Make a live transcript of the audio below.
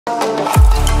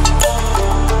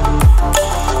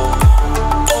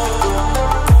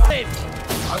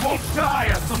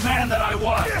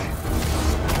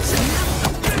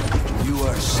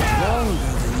Stronger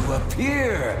than you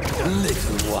appear,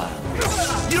 little one.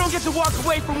 You don't get to walk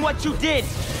away from what you did.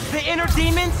 The inner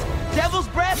demons, devil's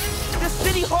breath, the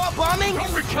city hall bombing.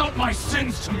 Don't recount my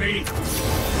sins to me.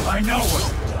 I know what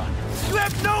you've done. You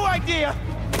have no idea.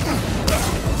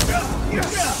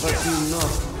 But do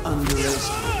not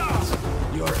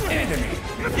underestimate your enemy.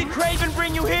 Did Craven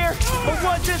bring you here, or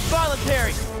was this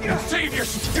voluntary? Save your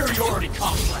superiority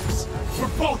complex. We're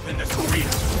both in this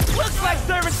arena. Looks like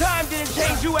serving time didn't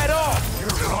change you at all.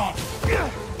 You're wrong.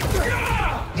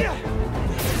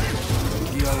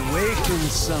 He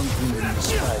awakened something in the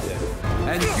spider,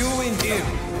 and you in him.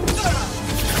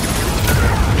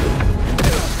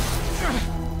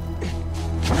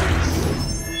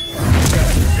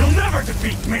 You'll never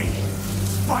defeat me.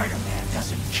 Spider-Man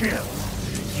doesn't kill.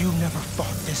 You never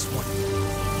fought this one.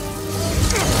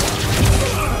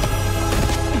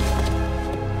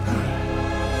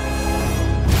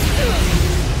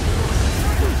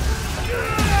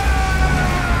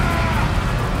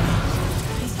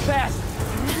 He's fast.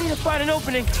 We need to find an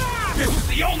opening. This is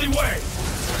the only way.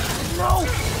 No!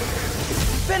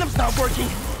 Venom's not working.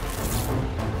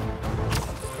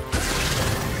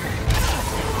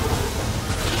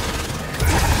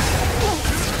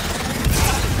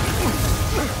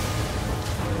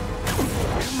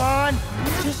 Come on,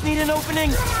 just need an opening.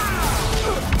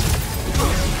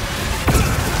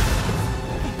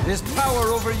 His power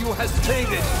over you has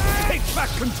faded. Take back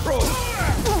control.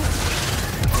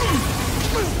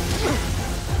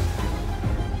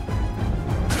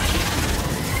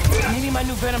 Maybe my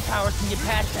new Venom powers can get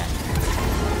past that.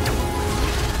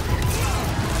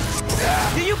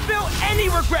 Do you feel any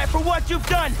regret for what you've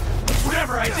done?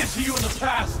 Whatever I did to you in the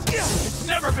past, it's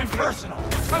never been personal.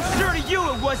 I'm sure to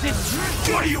you it wasn't.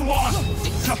 What do you want?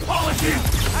 An apology?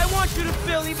 I want you to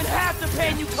feel even half the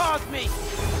pain you caused me.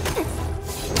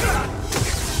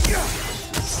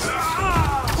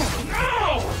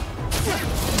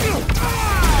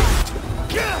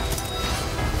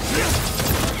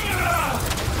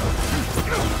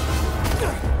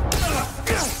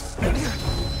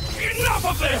 Enough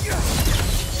of this!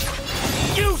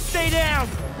 You stay down!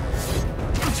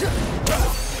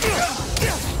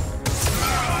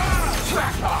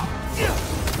 Back off!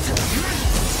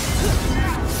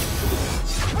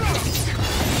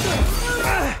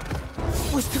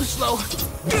 Was too slow.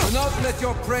 Do not let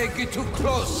your prey get too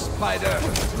close, Spider.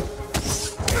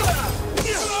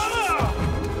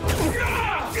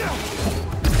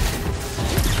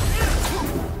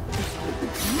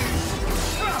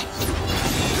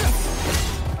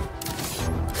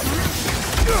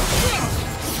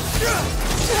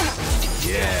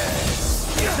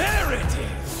 Yes, there it is.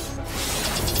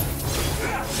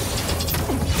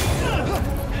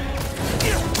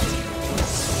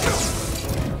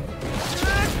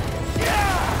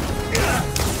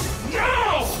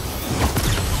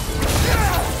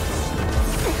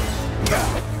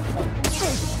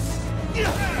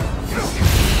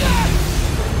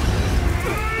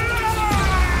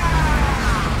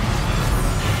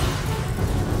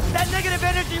 That negative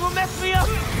energy will mess me up.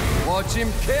 Watch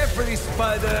him carefully,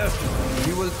 Spider.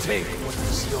 He will take what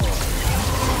is yours.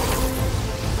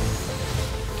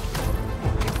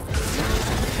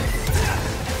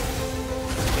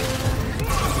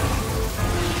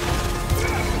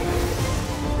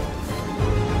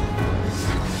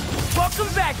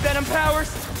 Welcome back, Venom powers.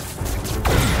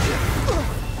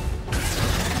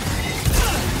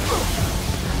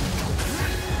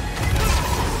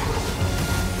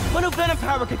 One new Venom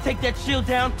power could take that shield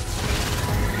down.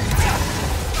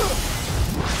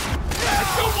 I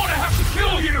don't want to have to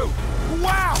kill you!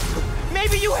 Wow!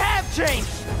 Maybe you have changed!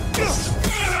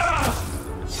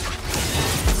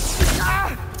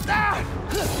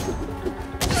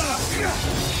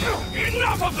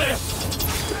 Enough of this!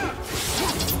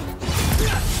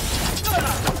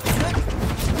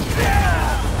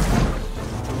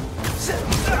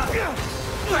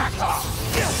 Back off!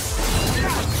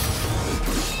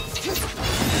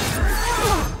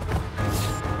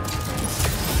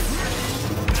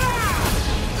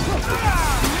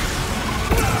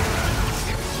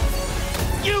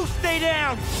 You stay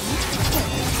down!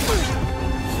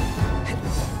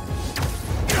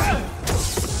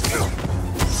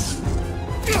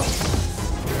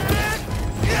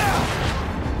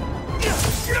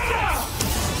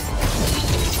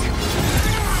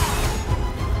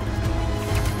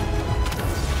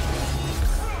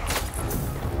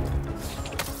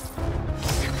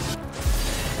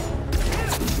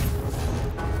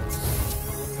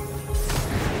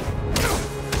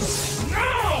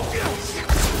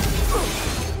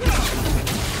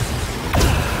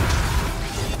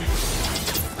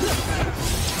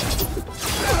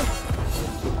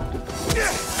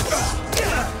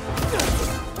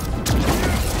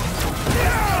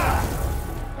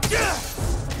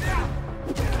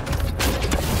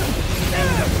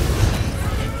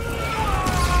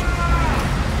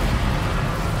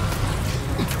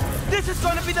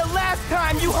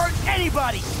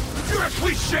 anybody! You're a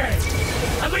cliche!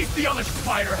 At least the other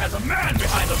spider has a man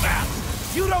behind the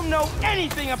mask! You don't know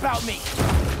anything about me!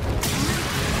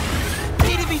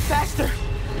 Need to be faster!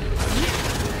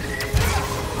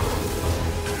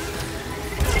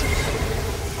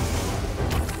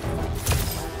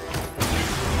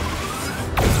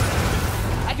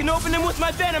 I can open them with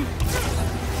my venom!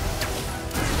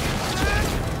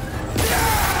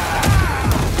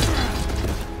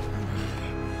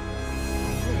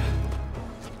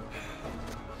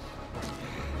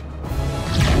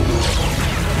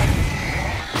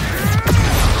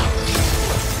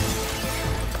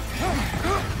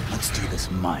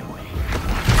 My way.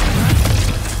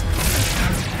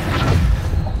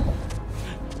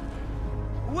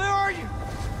 Where are you?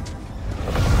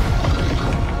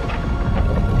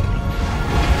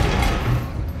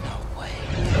 No way.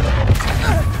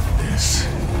 This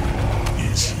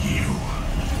is you.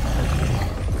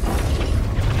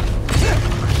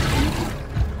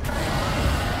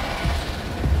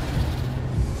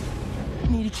 I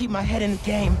need to keep my head in the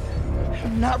game.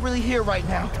 I'm not really here right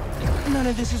now. None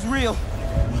of this is real.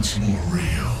 What's more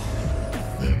real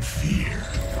than fear?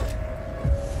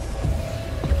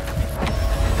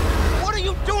 What are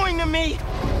you doing to me?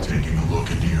 Taking a look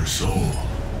into your soul,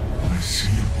 I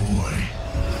see a boy,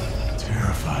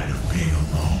 terrified of being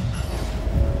alone,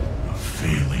 of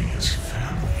failing his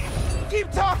family.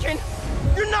 Keep talking!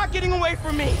 You're not getting away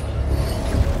from me!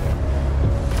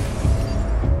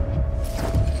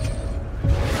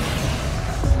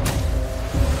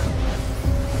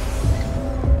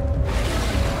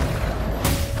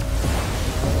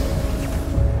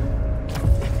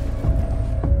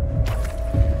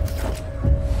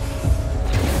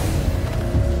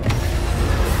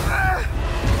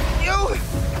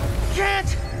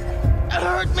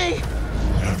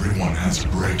 Everyone has a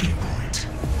breaking point.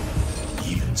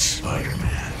 Even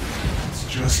Spider-Man. It's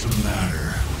just a matter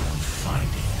of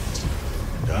finding it.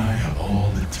 And I have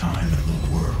all the time in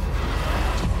the world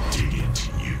to dig into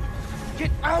you.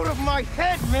 Get out of my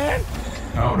head, man!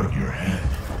 Out of your head.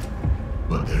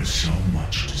 But there's so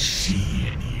much to see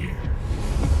in here.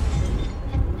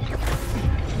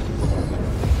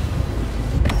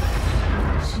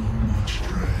 So much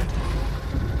dread.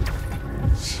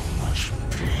 So much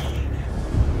pain.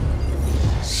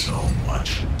 So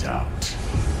much doubt.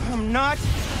 I'm not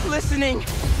listening!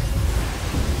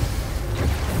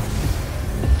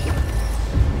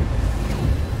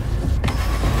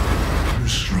 You're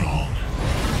strong.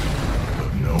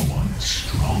 But no one is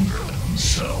stronger than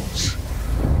themselves.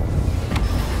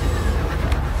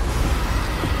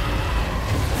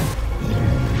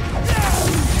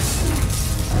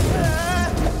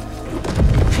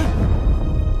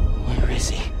 Where is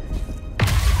he?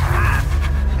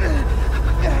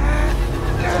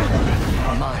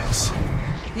 Miles.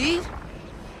 He?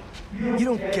 You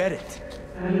don't get it.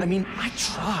 I mean, I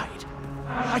tried.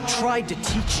 I tried to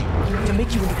teach you, to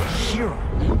make you into a hero.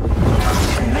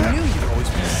 I knew you'd always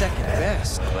be second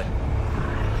best, but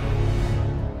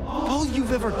all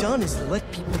you've ever done is let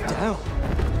people down.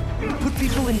 Put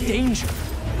people in danger.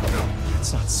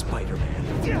 That's not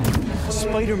Spider-Man.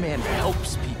 Spider-Man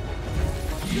helps people.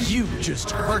 You just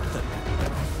hurt them.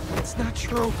 It's not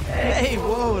true. Hey,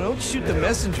 whoa, don't shoot the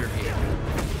messenger here.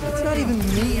 It's not even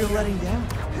me you're letting down.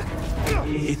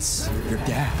 It's your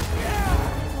dad.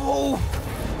 Oh!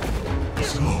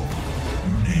 So,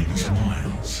 your name is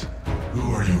Miles.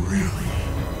 Who are you really,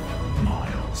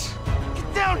 Miles?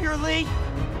 Get down here, Lee!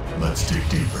 Let's dig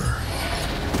deeper.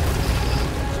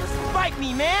 Just fight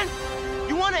me, man!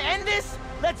 You want to end this?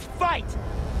 Let's fight!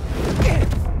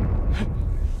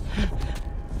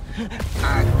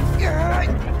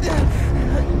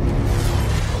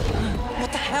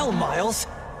 What the hell, Miles?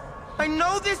 I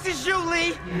know this is you,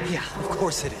 Lee! Yeah, of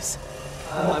course it is.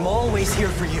 I'm always here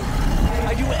for you.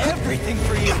 I do everything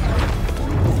for you.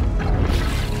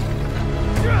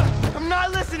 I'm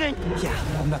not listening! Yeah,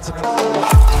 I'm not surprised.